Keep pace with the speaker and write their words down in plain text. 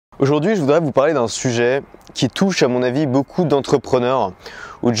Aujourd'hui, je voudrais vous parler d'un sujet qui touche à mon avis beaucoup d'entrepreneurs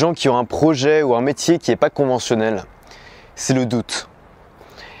ou de gens qui ont un projet ou un métier qui n'est pas conventionnel. C'est le doute.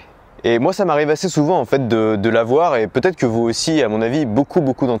 Et moi, ça m'arrive assez souvent en fait de l'avoir, et peut-être que vous aussi, à mon avis, beaucoup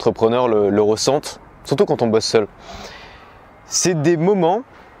d'entrepreneurs le ressentent, surtout quand on bosse seul. C'est des moments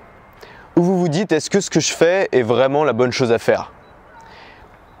où vous vous dites, est-ce que ce que je fais est vraiment la bonne chose à faire?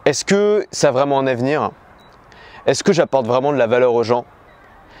 Est-ce que ça a vraiment un avenir? Est-ce que j'apporte vraiment de la valeur aux gens?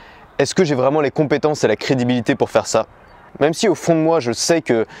 Est-ce que j'ai vraiment les compétences et la crédibilité pour faire ça? Même si au fond de moi, je sais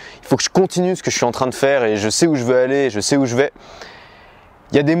qu'il faut que je continue ce que je suis en train de faire et je sais où je veux aller, je sais où je vais.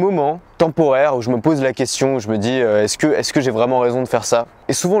 Il y a des moments temporaires où je me pose la question, où je me dis est-ce que j'ai vraiment raison de faire ça?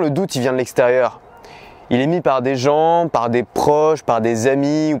 Et souvent le doute, il vient de l'extérieur. Il est mis par des gens, par des proches, par des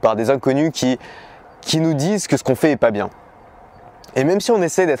amis ou par des inconnus qui nous disent que ce qu'on fait n'est pas bien. Et même si on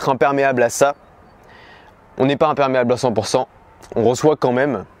essaie d'être imperméable à ça, on n'est pas imperméable à 100%, on reçoit quand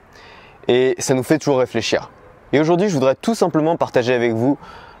même et ça nous fait toujours réfléchir. Et aujourd'hui, je voudrais tout simplement partager avec vous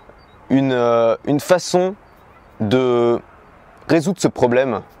une façon de résoudre ce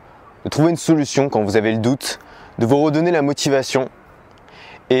problème, de trouver une solution quand vous avez le doute, de vous redonner la motivation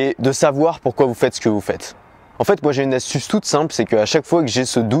et de savoir pourquoi vous faites ce que vous faites. En fait, moi j'ai une astuce toute simple, c'est qu'à chaque fois que j'ai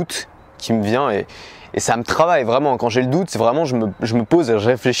ce doute qui me vient et ça me travaille vraiment, quand j'ai le doute, c'est vraiment je me pose et je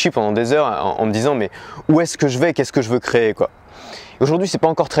réfléchis pendant des heures en me disant mais où est-ce que je vais, qu'est-ce que je veux créer quoi. Aujourd'hui, c'est pas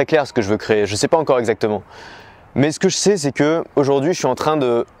encore très clair ce que je veux créer, je sais pas encore exactement. Mais ce que je sais, c'est que aujourd'hui, je suis en train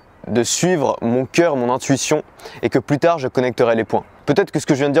de suivre mon cœur, mon intuition, et que plus tard, je connecterai les points. Peut-être que ce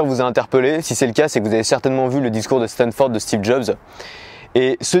que je viens de dire vous a interpellé. Si c'est le cas, c'est que vous avez certainement vu le discours de Stanford de Steve Jobs.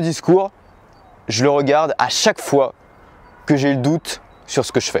 Et ce discours, je le regarde à chaque fois que j'ai le doute sur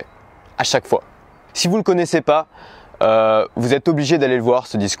ce que je fais. À chaque fois. Si vous ne le connaissez pas, vous êtes obligé d'aller le voir,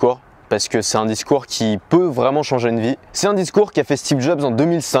 ce discours, parce que c'est un discours qui peut vraiment changer une vie. C'est un discours qu'a fait Steve Jobs en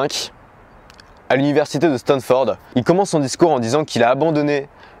 2005 à l'université de Stanford. Il commence son discours en disant qu'il a abandonné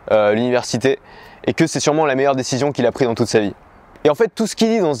l'université et que c'est sûrement la meilleure décision qu'il a prise dans toute sa vie. Et en fait, tout ce qu'il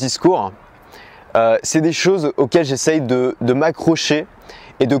dit dans ce discours, c'est des choses auxquelles j'essaye de m'accrocher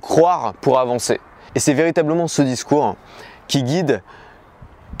et de croire pour avancer. Et c'est véritablement ce discours qui guide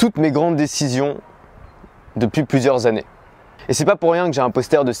toutes mes grandes décisions depuis plusieurs années. Et c'est pas pour rien que j'ai un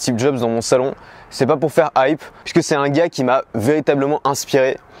poster de Steve Jobs dans mon salon, c'est pas pour faire hype, puisque c'est un gars qui m'a véritablement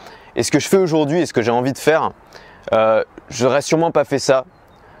inspiré. Et ce que je fais aujourd'hui et ce que j'ai envie de faire, je n'aurais sûrement pas fait ça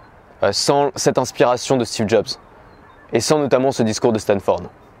sans cette inspiration de Steve Jobs et sans notamment ce discours de Stanford.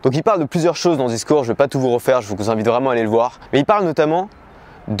 Donc il parle de plusieurs choses dans ce discours, je ne vais pas tout vous refaire, je vous invite vraiment à aller le voir. Mais il parle notamment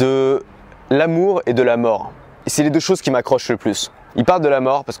de l'amour et de la mort. Et c'est les deux choses qui m'accrochent le plus. Il parle de la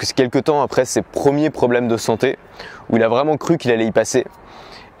mort parce que c'est quelques temps après ses premiers problèmes de santé où il a vraiment cru qu'il allait y passer.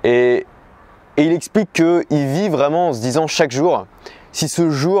 Et il explique qu'il vit vraiment en se disant chaque jour, si ce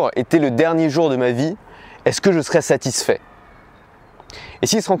jour était le dernier jour de ma vie, est-ce que je serais satisfait? Et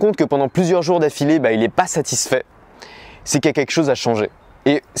s'il se rend compte que pendant plusieurs jours d'affilée, il n'est pas satisfait, c'est qu'il y a quelque chose à changer.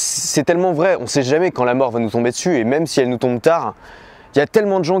 Et c'est tellement vrai, on ne sait jamais quand la mort va nous tomber dessus, et même si elle nous tombe tard, il y a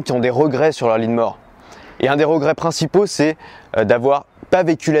tellement de gens qui ont des regrets sur leur lit de mort. Et un des regrets principaux, c'est d'avoir pas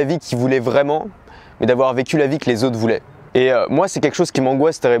vécu la vie qu'ils voulaient vraiment, mais d'avoir vécu la vie que les autres voulaient. Et moi, c'est quelque chose qui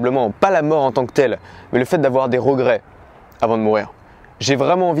m'angoisse terriblement, pas la mort en tant que telle, mais le fait d'avoir des regrets avant de mourir. J'ai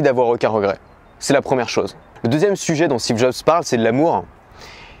vraiment envie d'avoir aucun regret. C'est la première chose. Le deuxième sujet dont Steve Jobs parle, c'est de l'amour.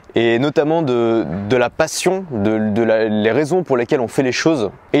 Et notamment de la passion, les raisons pour lesquelles on fait les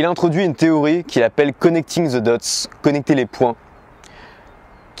choses. Et il introduit une théorie qu'il appelle Connecting the Dots, connecter les points,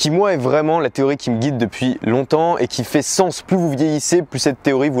 qui moi est vraiment la théorie qui me guide depuis longtemps et qui fait sens. Plus vous vieillissez, plus cette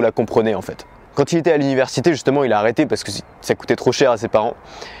théorie vous la comprenez en fait. Quand il était à l'université, justement, il a arrêté parce que ça coûtait trop cher à ses parents.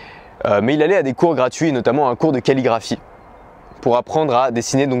 Mais il allait à des cours gratuits, notamment un cours de calligraphie, pour apprendre à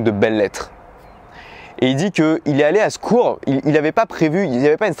dessiner donc de belles lettres. Et il dit qu'il est allé à ce cours, il n'avait pas prévu, il n'y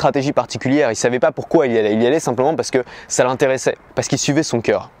avait pas une stratégie particulière, il ne savait pas pourquoi il y allait simplement parce que ça l'intéressait, parce qu'il suivait son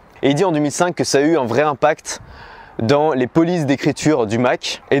cœur. Et il dit en 2005 que ça a eu un vrai impact dans les polices d'écriture du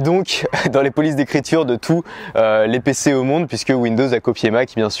Mac et donc dans les polices d'écriture de tous les PC au monde, puisque Windows a copié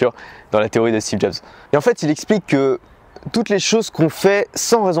Mac bien sûr dans la théorie de Steve Jobs. Et en fait il explique que toutes les choses qu'on fait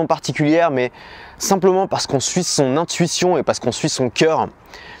sans raison particulière, mais simplement parce qu'on suit son intuition et parce qu'on suit son cœur,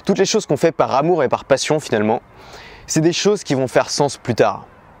 toutes les choses qu'on fait par amour et par passion finalement, c'est des choses qui vont faire sens plus tard.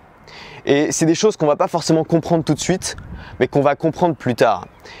 Et c'est des choses qu'on ne va pas forcément comprendre tout de suite, mais qu'on va comprendre plus tard.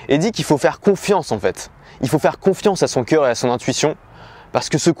 Et il dit qu'il faut faire confiance en fait. Il faut faire confiance à son cœur et à son intuition, parce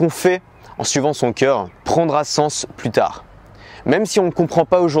que ce qu'on fait en suivant son cœur prendra sens plus tard. Même si on ne comprend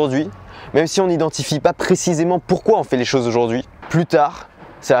pas aujourd'hui, même si on n'identifie pas précisément pourquoi on fait les choses aujourd'hui, plus tard,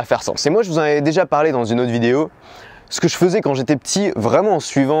 ça va faire sens. Et moi, je vous en avais déjà parlé dans une autre vidéo ce que je faisais quand j'étais petit, vraiment en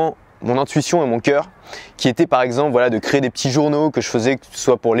suivant mon intuition et mon cœur, qui était par exemple voilà, de créer des petits journaux que je faisais, que ce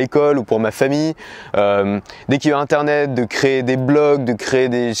soit pour l'école ou pour ma famille, dès qu'il y a eu internet, de créer des blogs, de créer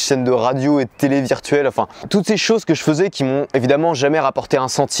des chaînes de radio et de télé virtuelles, enfin toutes ces choses que je faisais qui m'ont évidemment jamais rapporté un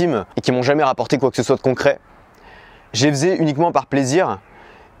centime et qui m'ont jamais rapporté quoi que ce soit de concret. Je les faisais uniquement par plaisir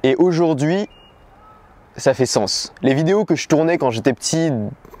et aujourd'hui ça fait sens. Les vidéos que je tournais quand j'étais petit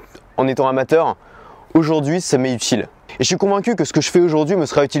en étant amateur, aujourd'hui ça m'est utile. Et je suis convaincu que ce que je fais aujourd'hui me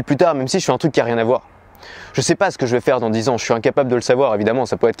sera utile plus tard, même si je fais un truc qui n'a rien à voir. Je ne sais pas ce que je vais faire dans 10 ans, je suis incapable de le savoir, évidemment,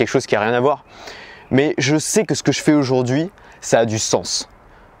 ça peut être quelque chose qui n'a rien à voir. Mais je sais que ce que je fais aujourd'hui, ça a du sens.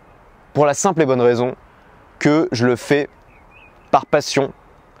 Pour la simple et bonne raison que je le fais par passion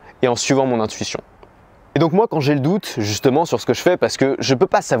et en suivant mon intuition. Et donc moi, quand j'ai le doute justement sur ce que je fais, parce que je ne peux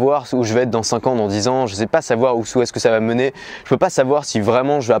pas savoir où je vais être dans 5 ans, dans 10 ans, je ne sais pas savoir où est-ce que ça va me mener, je ne peux pas savoir si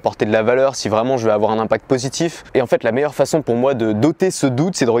vraiment je vais apporter de la valeur, si vraiment je vais avoir un impact positif. Et en fait, la meilleure façon pour moi de doter ce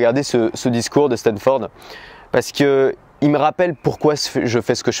doute, c'est de regarder ce discours de Stanford, parce qu'il me rappelle pourquoi je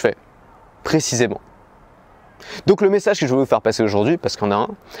fais ce que je fais, précisément. Donc le message que je veux vous faire passer aujourd'hui, parce qu'il y en a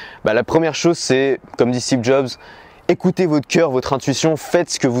un, la première chose c'est, comme dit Steve Jobs, écoutez votre cœur, votre intuition, faites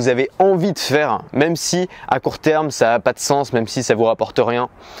ce que vous avez envie de faire, même si à court terme ça n'a pas de sens, même si ça ne vous rapporte rien.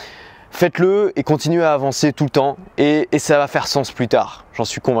 Faites-le et continuez à avancer tout le temps et ça va faire sens plus tard, j'en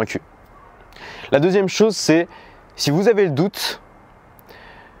suis convaincu. La deuxième chose c'est, si vous avez le doute,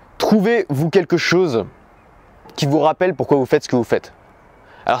 trouvez-vous quelque chose qui vous rappelle pourquoi vous faites ce que vous faites.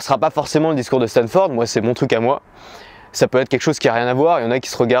 Alors ce ne sera pas forcément le discours de Stanford, moi c'est mon truc à moi. Ça peut être quelque chose qui n'a rien à voir, il y en a qui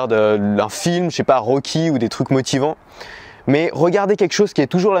se regardent un film, je sais pas, Rocky ou des trucs motivants. Mais regardez quelque chose qui est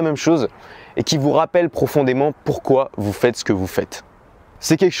toujours la même chose et qui vous rappelle profondément pourquoi vous faites ce que vous faites.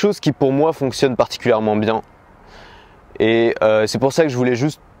 C'est quelque chose qui pour moi fonctionne particulièrement bien. Et c'est pour ça que je voulais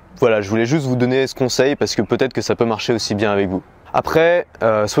juste vous donner ce conseil parce que peut-être que ça peut marcher aussi bien avec vous. Après,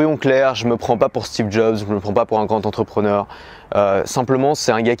 soyons clairs, je ne me prends pas pour Steve Jobs, je ne me prends pas pour un grand entrepreneur. Simplement,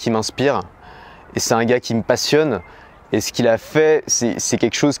 c'est un gars qui m'inspire et c'est un gars qui me passionne. Et ce qu'il a fait, c'est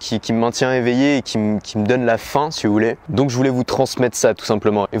quelque chose qui me maintient éveillé et qui me donne la faim, si vous voulez. Donc je voulais vous transmettre ça tout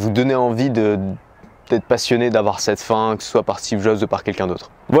simplement et vous donner envie d'être passionné, d'avoir cette faim, que ce soit par Steve Jobs ou par quelqu'un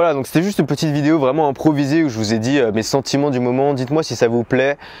d'autre. Voilà, donc c'était juste une petite vidéo vraiment improvisée où je vous ai dit mes sentiments du moment. Dites-moi si ça vous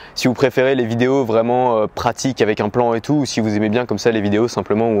plaît, si vous préférez les vidéos vraiment pratiques avec un plan et tout, ou si vous aimez bien comme ça les vidéos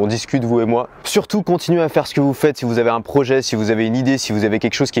simplement où on discute vous et moi. Surtout continuez à faire ce que vous faites si vous avez un projet, si vous avez une idée, si vous avez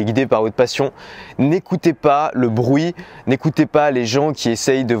quelque chose qui est guidé par votre passion. N'écoutez pas le bruit, n'écoutez pas les gens qui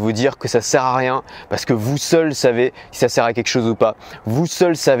essayent de vous dire que ça sert à rien parce que vous seul savez si ça sert à quelque chose ou pas. Vous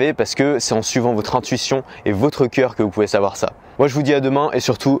seul savez parce que c'est en suivant votre intuition et votre cœur que vous pouvez savoir ça. Moi je vous dis à demain et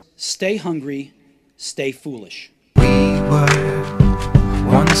surtout stay hungry, stay foolish. We were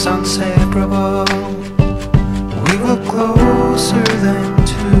once inseparable. We were closer than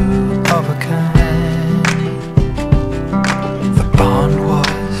two of a kind. The bond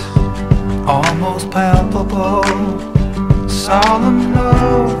was almost palpable. Solemn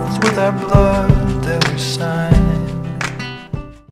oaths with our blood